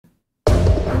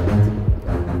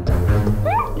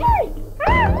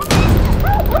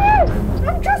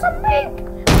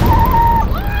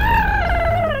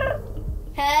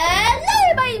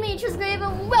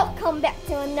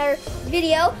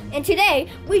video, and today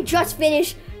we just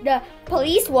finished the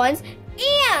police ones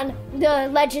and the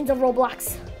Legends of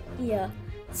Roblox. Yeah.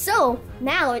 So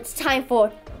now it's time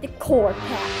for the core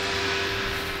pack.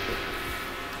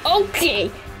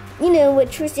 Okay. You know what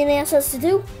Tristan asked us to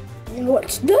do?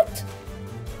 What's that?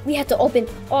 We have to open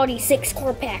all these 6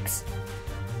 core packs.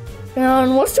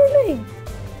 And what's her name?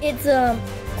 It's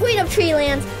Queen of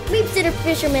Treelands, Meep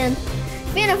Fisherman,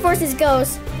 Phantom vs.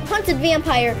 Ghost, Hunted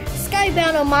Vampire,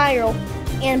 Skybound ADMIRAL,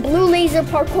 and Blue Lazer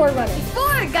Parkour Runner.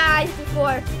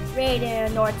 Before Raiden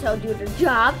and Naruto do their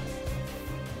job,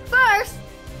 first,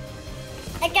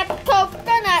 I got the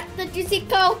coconut, the juicy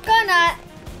coconut.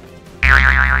 Are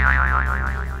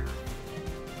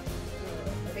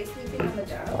they sleeping on the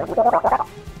job?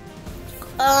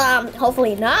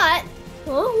 Hopefully not.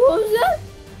 Huh? What was that?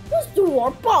 Let's do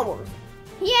our powers.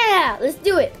 Yeah, let's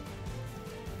do it.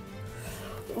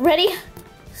 Ready,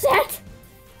 set,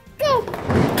 go.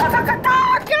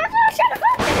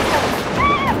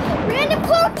 Random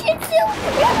clone jitsu.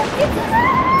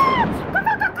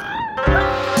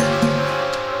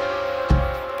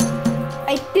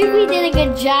 I think we did a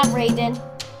good job, Raiden.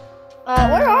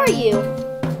 Where are you?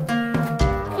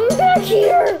 I'm back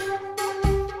here.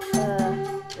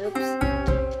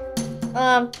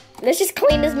 Oops. Let's just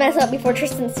clean this mess up before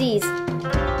Tristan sees.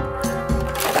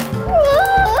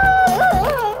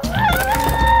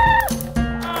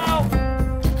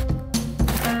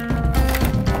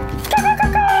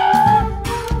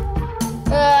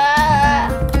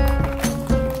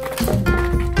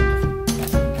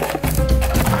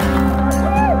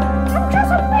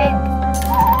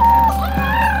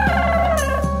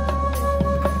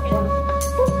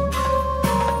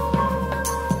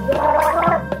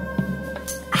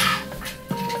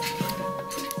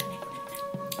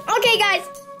 Okay guys,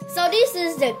 so this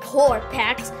is the core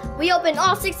packs. We opened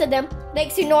all 6 of them,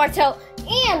 thanks to Naruto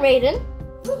and Raiden.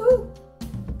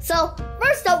 So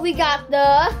first up we got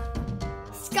the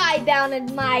Skybound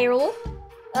ADMIRAL.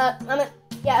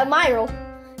 ADMIRAL.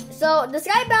 So the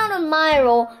Skybound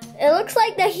ADMIRAL, it looks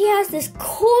like that he has this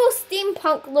cool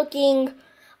steampunk looking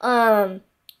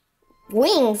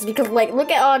wings, because like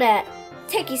look at all that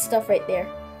techie stuff right there.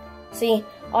 See?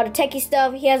 All the techie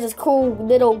stuff. He has this cool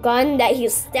little gun that he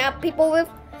stab people with.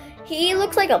 He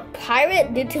looks like a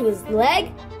pirate due to his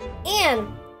leg, and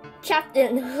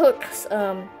Captain Hook's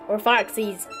or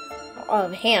Foxy's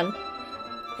hand.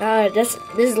 This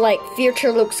is like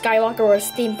future Luke Skywalker or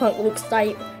steampunk Luke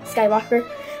Skywalker.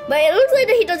 But it looks like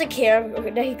that he doesn't care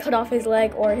that he cut off his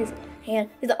leg or his hand.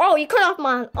 He's like, oh, you cut off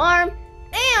my arm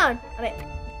and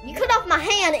you cut off my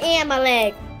hand and my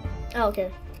leg. I don't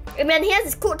care. And then he has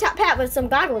this cool top hat with some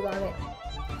goggles on it.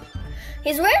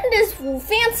 He's wearing this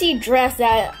fancy dress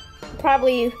that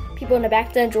probably people in the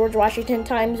back then George Washington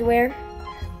times wear.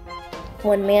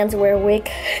 When mans wear a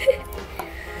wig.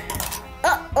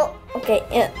 Okay,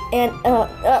 and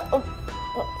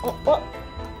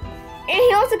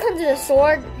he also comes with a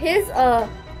sword. His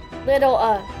little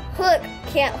hook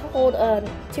can't hold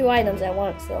 2 items at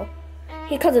once, so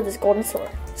he comes with this golden sword.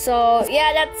 So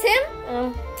yeah, that's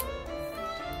him.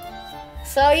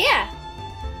 So yeah.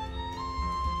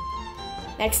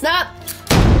 Next up.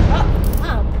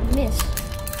 Oh, missed.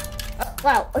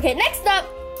 Wow. Okay, next up.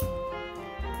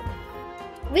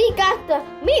 We got the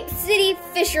Meep City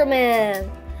Fisherman.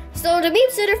 So the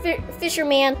Meep City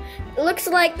Fisherman looks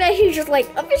like that he's just like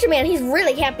a fisherman. He's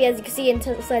really happy, as you can see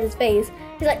inside his face.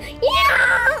 He's like,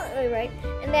 yeah! Right?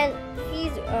 And then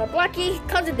he's blocky. He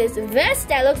comes with this vest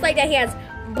that looks like that he has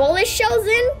bullet shells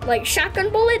in, like shotgun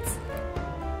bullets.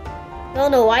 I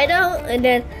don't know why though. And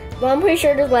then, but I'm pretty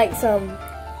sure there's like some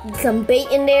bait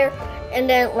in there. And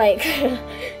then like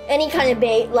any kind of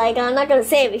bait. Like I'm not gonna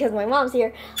say it because my mom's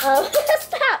here.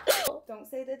 Stop. Don't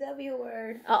say the W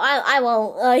word. Oh, I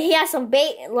won't. He has some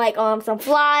bait, like some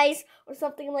flies or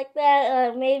something like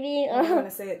that. Maybe. You're gonna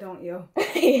say it, don't you?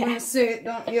 Yeah. You're gonna say it,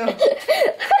 don't you?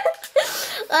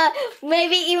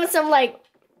 Maybe even some like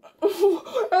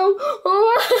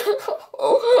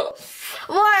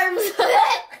worms.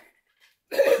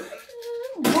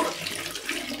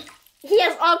 He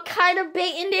has all kind of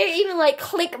bait in there, even like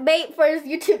clickbait for his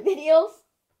YouTube videos.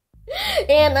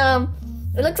 And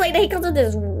it looks like that he comes with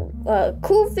this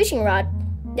cool fishing rod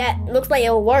that looks like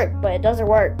it'll work, but it doesn't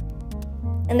work.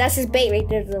 And that's his bait right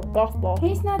there, the golf ball.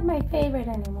 He's not my favorite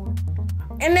anymore.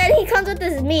 And then he comes with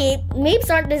this Meep. Meeps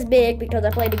aren't this big because I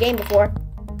played the game before.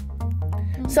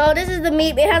 So this is the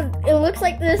Meep. It looks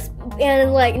like this,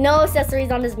 and like no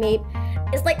accessories on this Meep.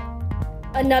 It's like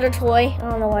another toy. I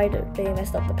don't know why they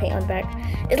messed up the paint on the back.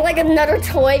 It's like another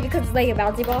toy because it's like a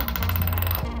bouncy ball.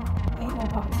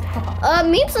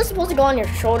 Meeps are supposed to go on your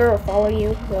shoulder or follow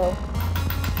you, so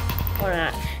or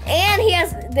not. And he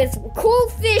has this cool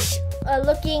fish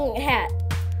looking hat.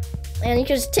 And you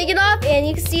can just take it off and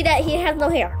you can see that he has no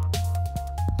hair.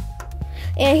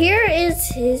 And here is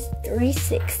his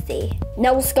 360.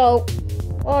 No scope.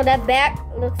 Oh, that back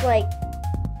looks like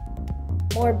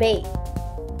more bait.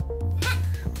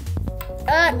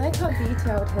 I like how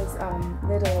detailed his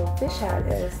little fish hat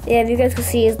is. Yeah, if you guys can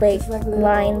see his like little,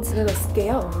 lines. little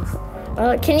scales.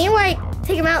 Can you like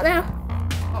take him out now?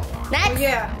 Oh. Next. Oh,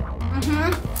 yeah.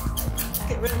 Let's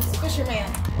get rid of this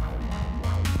fisherman.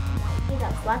 He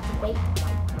got lots of bait.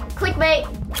 Clickbait.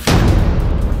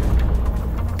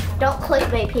 Don't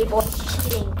clickbait, people. It's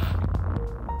cheating.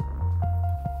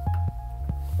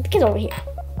 Get over here.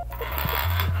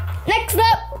 Next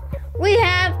up, we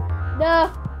have the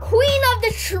Queen of the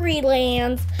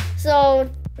Treelands. So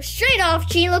straight off,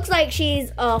 she looks like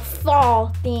she's a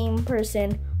fall theme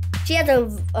person. She has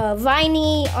a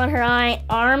viney on her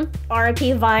arm,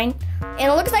 RIP vine, and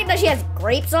it looks like that she has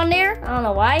grapes on there. I don't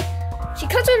know why. She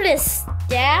comes with this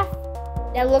staff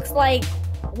that looks like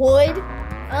wood.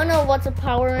 I don't know what's a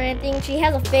power or anything. She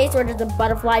has a face where there's a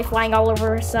butterfly flying all over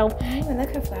herself. Oh, I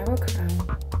like her flower crown.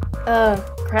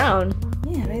 Crown?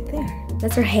 Yeah, right there.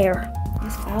 That's her hair.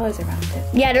 There's flowers around it.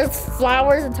 Yeah, there's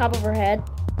flowers on top of her head.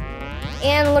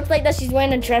 And it looks like that she's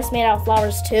wearing a dress made out of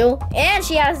flowers too. And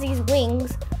she has these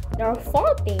wings that are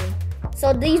fall themed.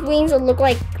 So these wings will look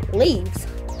like leaves.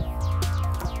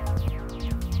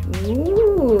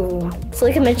 Ooh. So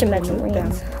we can mention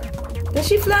wings. Does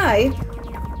she fly?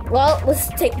 Well, let's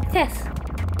take the test.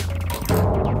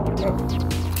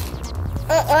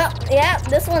 Yeah,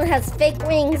 this one has fake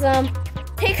wings.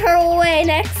 Take her away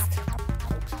next.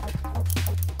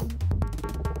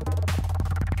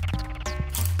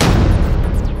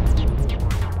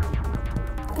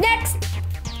 Next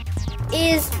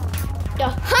is the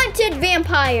hunted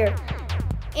vampire.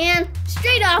 And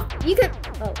straight off, you could,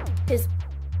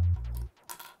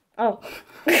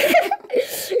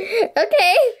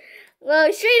 okay.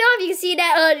 Well, straight off, you can see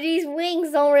that these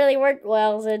wings don't really work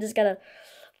well, so I just gotta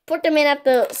put them in at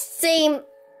the same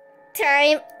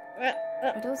time.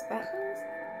 Are those Batman's?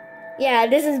 Yeah,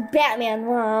 this is Batman,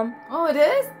 Mom. Oh, it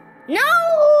is? No!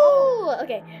 Oh.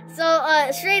 Okay, so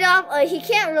straight off, he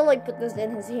can't really put this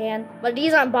in his hand, but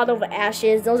these aren't bottled of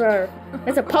ashes.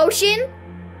 That's a potion.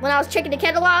 When I was checking the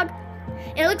catalog,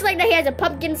 and it looks like that he has a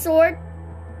pumpkin sword,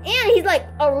 and he's like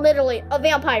literally a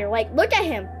vampire. Like, look at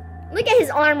him. Look at his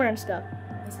armor and stuff.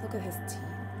 Let's look at his teeth.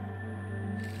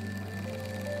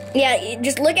 Yeah,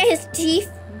 just look at his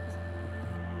teeth.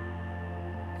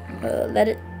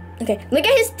 Okay, look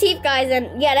at his teeth, guys,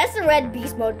 and yeah, that's the red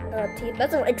beast mode teeth.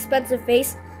 That's an expensive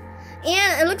face.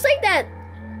 And it looks like that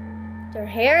their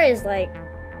hair is like,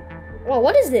 well,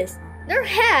 what is this? Their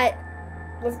hat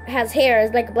has hair.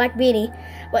 It's like a black beanie.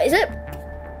 But is it?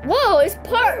 Whoa, it's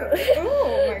part.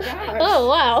 Oh my gosh. Oh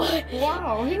wow.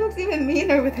 Wow, he looks even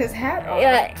meaner with his hat on.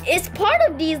 Yeah, it's part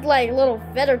of these like little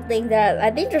feather things that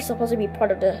I think they're supposed to be part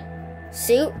of the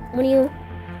suit when you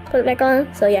put it back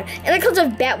on. So yeah, and it comes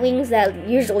with bat wings that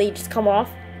usually just come off.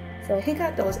 So he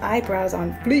got those eyebrows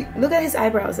on fleek. Look at his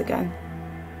eyebrows again.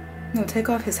 No, take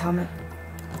off his helmet.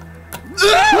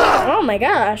 Oh my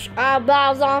gosh,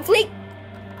 eyebrows on fleek.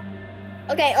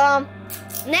 Okay,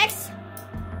 next.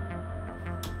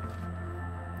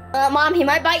 Mom, he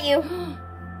might bite you.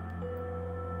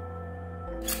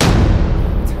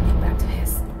 Turn him back to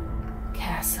his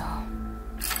castle.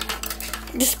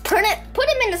 Just put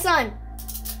him in the sun.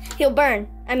 He'll burn.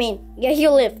 I mean, yeah,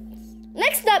 he'll live.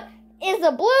 Next up is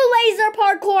the blue laser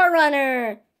parkour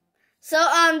runner. So,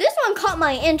 this one caught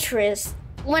my interest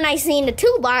when I seen the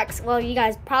toolbox. Well, you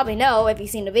guys probably know if you've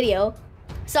seen the video.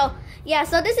 So, yeah,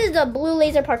 so this is the blue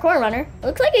laser parkour runner. It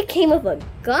looks like it came with a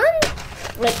gun.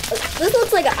 Like, this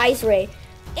looks like an ice ray.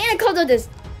 And it comes with this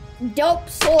dope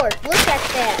sword. Look at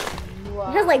that. Wow.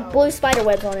 It has like blue spider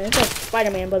webs on it. It's like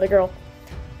Spider-Man, but a girl.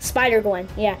 Spider-Gwen,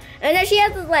 yeah. And then she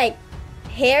has this like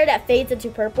hair that fades into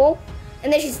purple.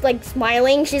 And then she's like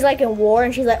smiling. She's like in war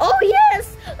and she's like, oh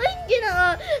yes!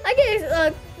 I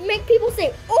can make people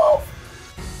say, oh!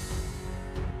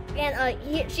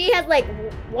 And she has like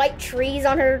white trees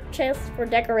on her chest for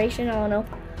decoration, I don't know.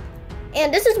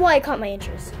 And this is why it caught my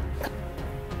interest.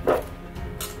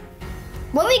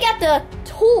 When we got the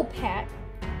tool pack,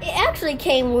 it actually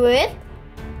came with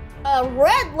a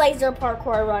red laser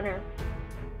parkour runner.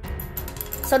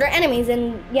 So they're enemies,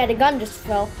 and yeah, the gun just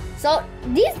fell. So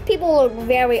these people look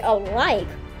very alike.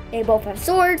 They both have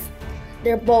swords.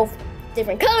 They're both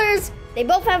different colors. They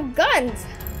both have guns.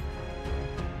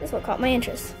 This is what caught my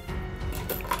interest.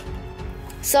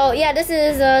 So yeah, this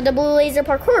is the blue laser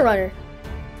parkour runner.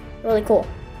 Really cool.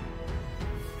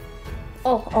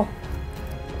 Oh.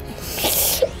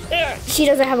 She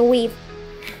doesn't have a weave.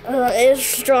 It's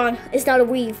strong. It's not a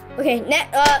weave. Okay,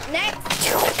 next.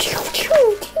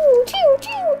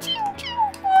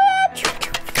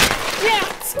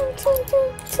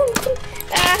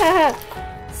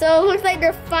 So it looks like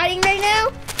they're fighting right now,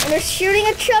 and they're shooting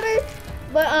each other.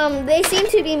 But they seem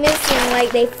to be missing,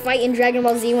 like they fight in Dragon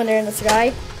Ball Z when they're in the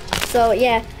sky. So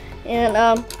yeah, and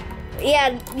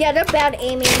yeah, they're bad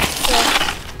aiming.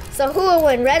 So who will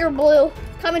win, red or blue?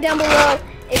 Comment down below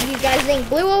if you guys think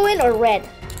blue will win or red.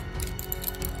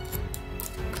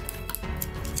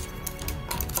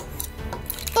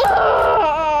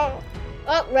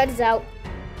 Oh, red is out.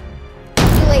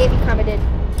 Too late if you commented.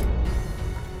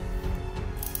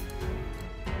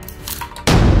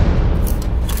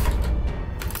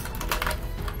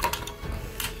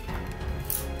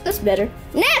 That's better.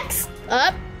 Next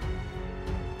up,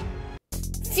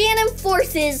 Phantom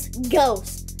Forces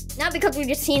Ghost. Not because we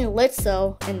just seen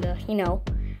Litzo and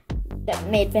that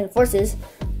made Phantom Forces,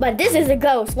 but this is a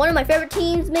ghost. One of my favorite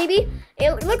teams, maybe.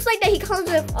 It looks like that he comes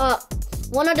with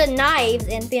one of the knives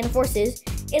in Phantom Forces.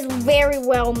 Is very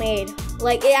well made.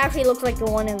 Like it actually looks like the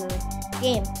one in the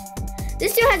game.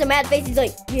 This dude has a mad face. He's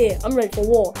like, yeah, I'm ready for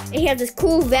war. And he has this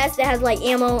cool vest that has like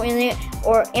ammo in it,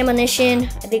 or ammunition,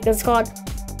 I think it's called.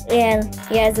 And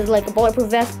he has like a bulletproof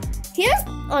vest. He has,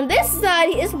 on this side,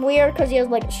 it's weird because he has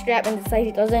like a strap, and the side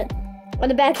he doesn't. On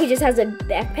the back, he just has a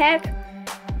backpack.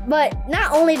 But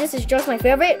not only this is just my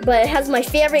favorite, but it has my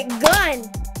favorite gun.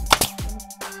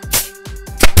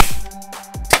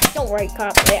 Don't worry,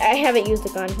 cop. I haven't used the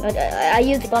gun. I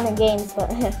use the gun in games,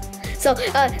 but so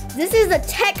this is the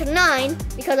Tech 9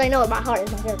 because I know it by heart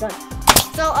is my favorite gun.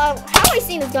 So how I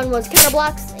seen this gun was Counter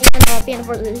Blocks and Phantom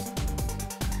Forces.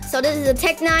 So this is a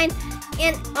Tech 9,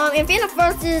 and in Phantom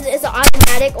Forces it's an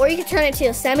automatic, or you can turn it to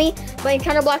a semi. But in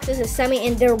Counter Blocks it's a semi,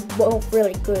 and they're both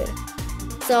really good.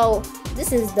 So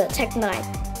this is the Tech 9.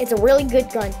 It's a really good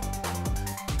gun.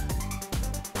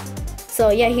 So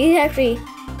yeah, he actually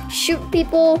shoot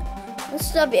people and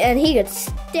stuff, and he could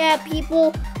stab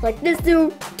people like this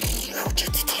dude.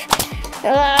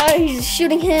 He's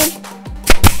shooting him,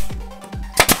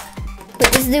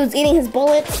 but this dude's eating his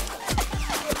bullets.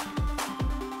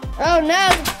 Oh no,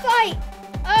 the fight!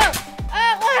 Oh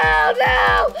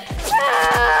no!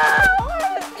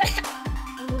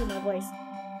 I'm losing my voice.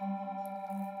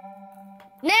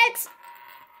 Next!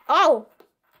 Oh,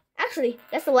 actually,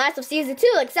 that's the last of season 2,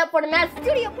 except for the Mad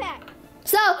Studio Pack.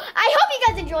 So, I hope you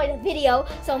guys enjoyed the video.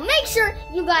 So make sure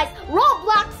you guys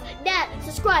Roblox that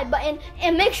subscribe button,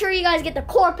 and make sure you guys get the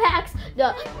core packs,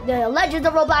 the Legends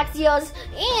of Roblox videos,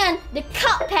 and the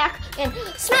cup pack, and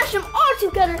smash them all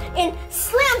together and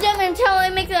slam them until they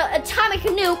make an atomic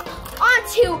nuke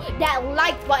onto that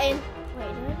like button.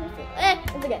 Wait,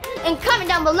 it's okay. And comment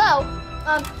down below.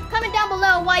 Comment down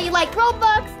below why you like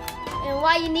Robux and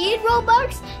why you need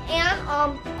Robux, and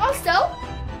also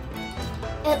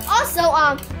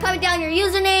comment down your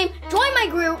username, join my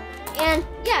group, and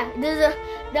yeah,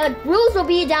 the rules will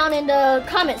be down in the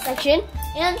comment section.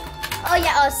 And oh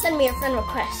yeah, send me a friend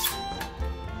request.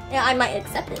 Yeah, I might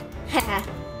accept it.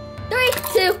 3,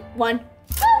 2, 1.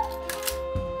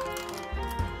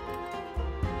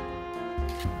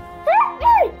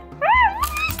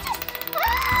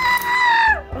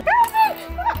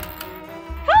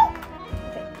 Help!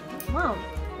 Okay, Mom,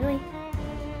 really?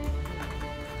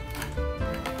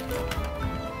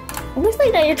 It looks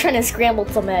like that you're trying to scramble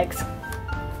some eggs.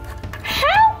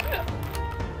 Help!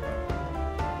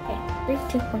 Okay, 3,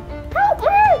 2, 1. Help me!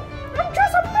 I'm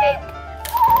just a pig!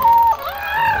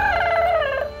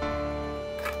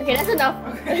 Okay, that's enough.